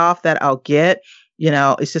payoff that I'll get,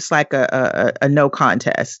 it's just like a no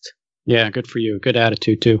contest. Yeah. Good for you. Good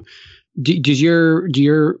attitude too. Do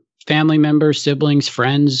your family members, siblings,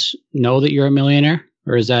 friends know that you're a millionaire,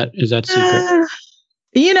 or is that secret?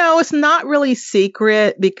 It's not really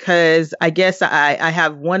secret, because I guess I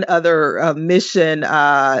have one other mission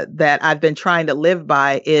that I've been trying to live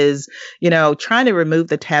by is, trying to remove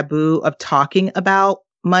the taboo of talking about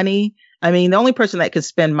money. I mean, the only person that can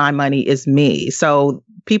spend my money is me. So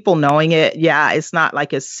people knowing it, it's not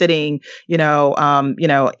like it's sitting, in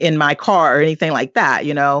my car or anything like that.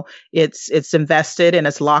 It's invested and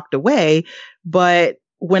it's locked away. But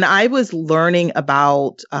when I was learning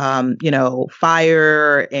about,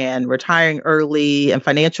 FIRE and retiring early and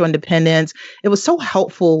financial independence, it was so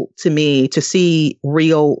helpful to me to see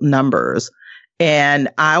real numbers. And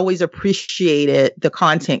I always appreciated the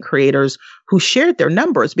content creators who shared their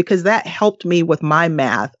numbers, because that helped me with my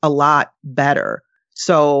math a lot better.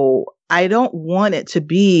 So I don't want it to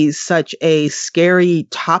be such a scary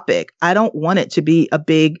topic. I don't want it to be a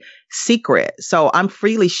big secret. So I'm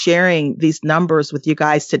freely sharing these numbers with you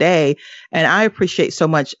guys today. And I appreciate so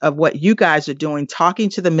much of what you guys are doing, talking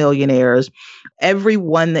to the millionaires.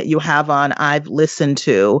 Everyone that you have on, I've listened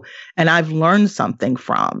to and I've learned something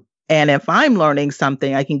from. And if I'm learning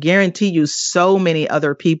something, I can guarantee you so many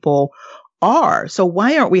other people are. So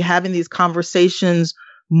why aren't we having these conversations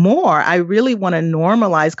more? I really want to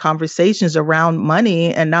normalize conversations around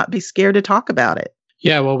money and not be scared to talk about it.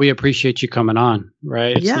 Yeah, well, we appreciate you coming on,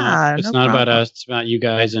 right? It's not about us, it's about you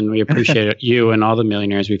guys, and we appreciate you and all the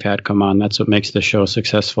millionaires we've had come on. That's what makes the show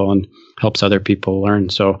successful and helps other people learn.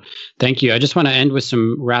 So thank you. I just want to end with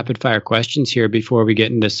some rapid fire questions here before we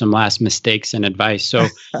get into some last mistakes and advice. So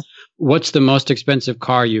what's the most expensive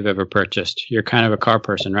car you've ever purchased? You're kind of a car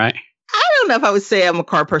person, right? I don't know if I would say I'm a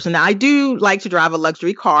car person. Now, I do like to drive a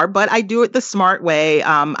luxury car, but I do it the smart way.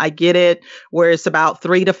 I get it where it's about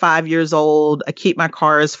 3 to 5 years old. I keep my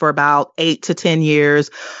cars for about 8 to 10 years.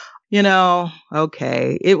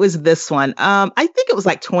 Okay. It was this one. I think it was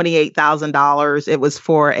like $28,000. It was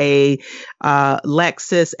for a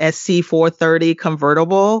Lexus SC430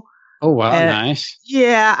 convertible. Oh, wow. Nice.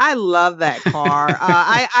 Yeah, I love that car.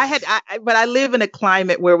 But I live in a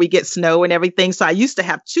climate where we get snow and everything. So I used to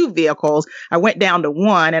have 2 vehicles. I went down to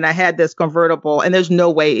 1 and I had this convertible, and there's no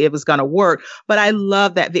way it was going to work. But I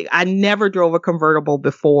love that. I never drove a convertible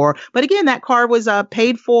before. But again, that car was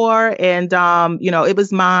paid for, and, it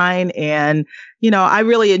was mine, and, I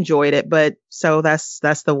really enjoyed it. But so that's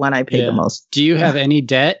the one I paid the most. Do you have any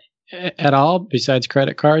debt at all besides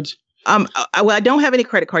credit cards? I don't have any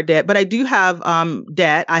credit card debt, but I do have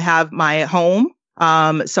debt. I have my home.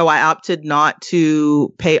 So I opted not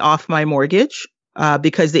to pay off my mortgage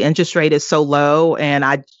because the interest rate is so low, and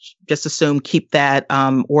I just assume keep that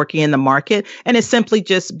working in the market. And it's simply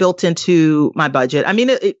just built into my budget. I mean,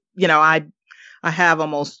 I have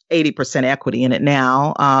almost 80% equity in it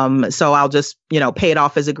now. So I'll just, pay it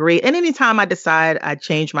off as agreed. And anytime I decide I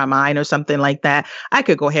change my mind or something like that, I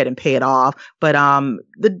could go ahead and pay it off. But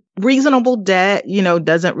the reasonable debt,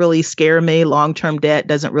 doesn't really scare me. Long-term debt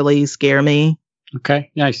doesn't really scare me.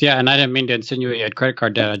 Okay, nice. Yeah, and I didn't mean to insinuate you had credit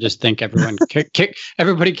card debt. I just think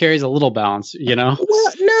everybody carries a little balance, Well,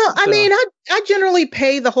 no, I mean, I generally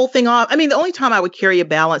pay the whole thing off. I mean, the only time I would carry a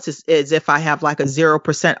balance is if I have like a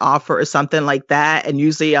 0% offer or something like that. And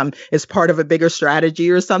usually it's part of a bigger strategy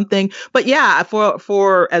or something. But yeah,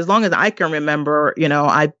 for as long as I can remember,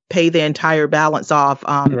 I pay the entire balance off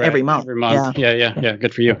every month. Every month. Yeah.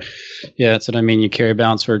 Good for you. Yeah, that's what I mean. You carry a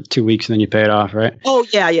balance for 2 weeks and then you pay it off, right? Oh,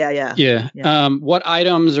 yeah. Yeah. What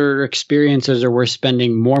items or experiences are worth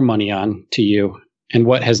spending more money on to you, and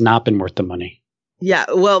what has not been worth the money? Yeah,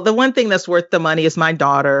 well, the one thing that's worth the money is my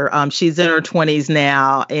daughter. She's in her 20s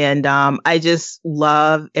now, and I just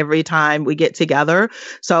love every time we get together.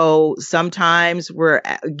 So sometimes we're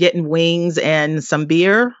getting wings and some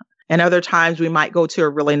beer, and other times we might go to a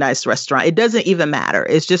really nice restaurant. It doesn't even matter.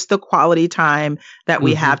 It's just the quality time that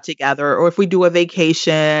we have together, or if we do a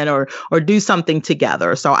vacation or do something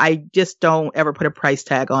together. So I just don't ever put a price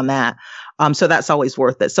tag on that. So that's always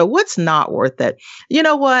worth it. So what's not worth it? You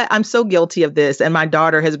know what? I'm so guilty of this. And my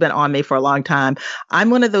daughter has been on me for a long time. I'm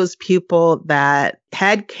one of those people that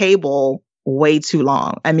had cable way too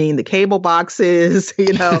long. I mean, the cable boxes,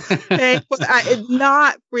 it's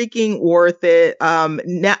not freaking worth it.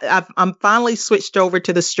 Now I'm finally switched over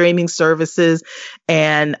to the streaming services,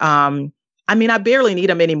 and I barely need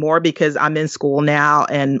them anymore because I'm in school now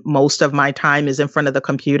and most of my time is in front of the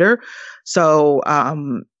computer. So,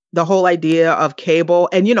 the whole idea of cable,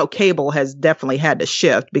 and cable has definitely had to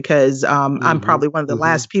shift because I'm probably one of the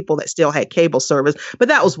last people that still had cable service, but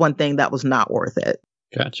that was one thing that was not worth it.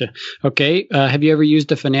 Gotcha. Okay. Have you ever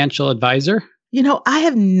used a financial advisor? I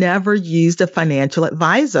have never used a financial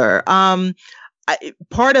advisor.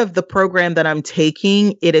 Part of the program that I'm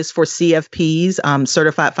taking, it is for CFPs,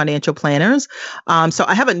 certified financial planners. So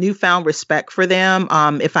I have a newfound respect for them.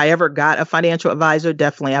 If I ever got a financial advisor,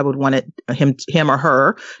 definitely I would want him or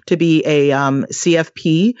her to be a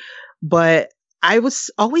CFP. But I was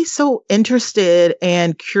always so interested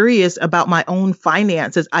and curious about my own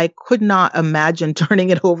finances. I could not imagine turning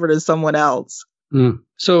it over to someone else.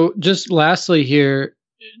 So just lastly here,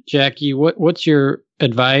 Jackie, what's your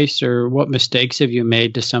advice, or what mistakes have you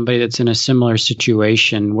made to somebody that's in a similar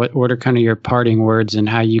situation? What are kind of your parting words and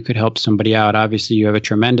how you could help somebody out? Obviously, you have a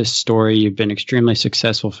tremendous story. You've been extremely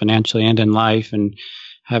successful financially and in life, and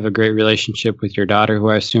have a great relationship with your daughter, who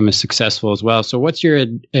I assume is successful as well. So what's your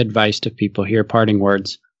advice to people here, parting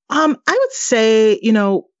words? I would say,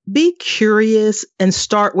 be curious and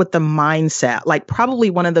start with the mindset. Like, probably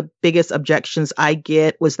one of the biggest objections I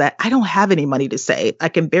get was that I don't have any money to save. I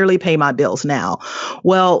can barely pay my bills now.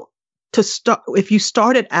 Well, if you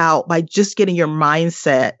started out by just getting your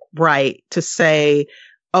mindset right to say,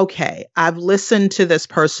 okay, I've listened to this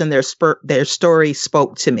person, their story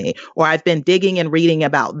spoke to me, or I've been digging and reading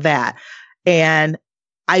about that, and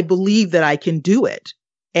I believe that I can do it.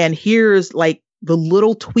 And here's like the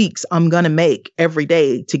little tweaks I'm going to make every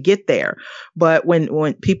day to get there. But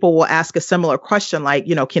when people will ask a similar question, like,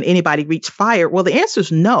 can anybody reach fire? Well, the answer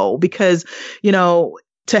is no, because,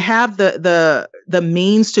 to have the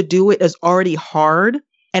means to do it is already hard.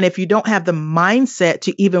 And if you don't have the mindset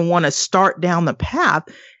to even want to start down the path,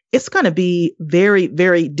 it's going to be very,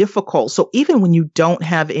 very difficult. So even when you don't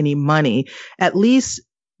have any money, at least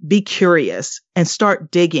be curious and start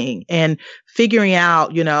digging and figuring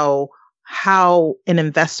out, how an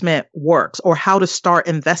investment works, or how to start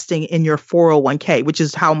investing in your 401k, which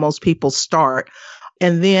is how most people start.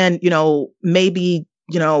 And then, maybe,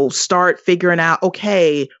 start figuring out,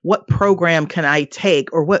 okay, what program can I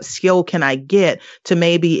take, or what skill can I get to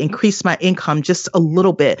maybe increase my income just a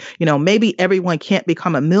little bit? Maybe everyone can't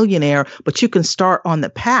become a millionaire, but you can start on the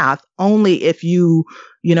path only if you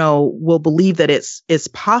will believe that it's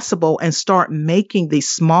possible, and start making these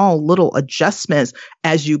small little adjustments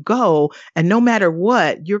as you go. And no matter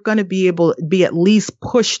what, you're going to be able to be at least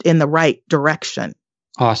pushed in the right direction.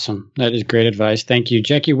 Awesome. That is great advice. Thank you.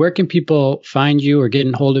 Jackie, where can people find you or get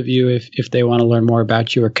in hold of you if they want to learn more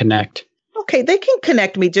about you or connect? Okay, they can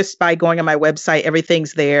connect me just by going on my website.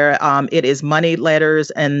 Everything's there. It is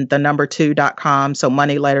moneyletters and the number 2.com. So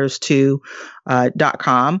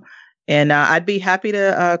moneyletters2.com. And I'd be happy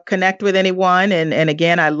to connect with anyone. And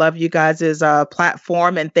again, I love you guys'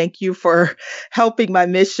 platform. And thank you for helping my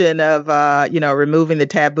mission of, removing the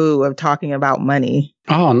taboo of talking about money.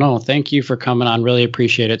 Oh, no. Thank you for coming on. Really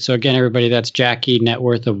appreciate it. So again, everybody, that's Jackie, net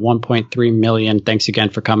worth of $1.3 million. Thanks again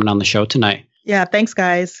for coming on the show tonight. Yeah. Thanks,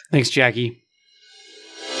 guys. Thanks, Jackie.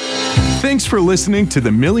 Thanks for listening to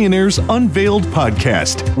the Millionaires Unveiled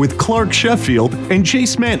podcast with Clark Sheffield and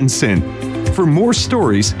Chase Mattinson. For more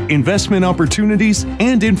stories, investment opportunities,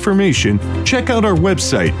 and information, check out our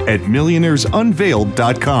website at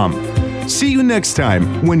millionairesunveiled.com. See you next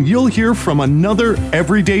time when you'll hear from another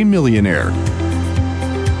everyday millionaire.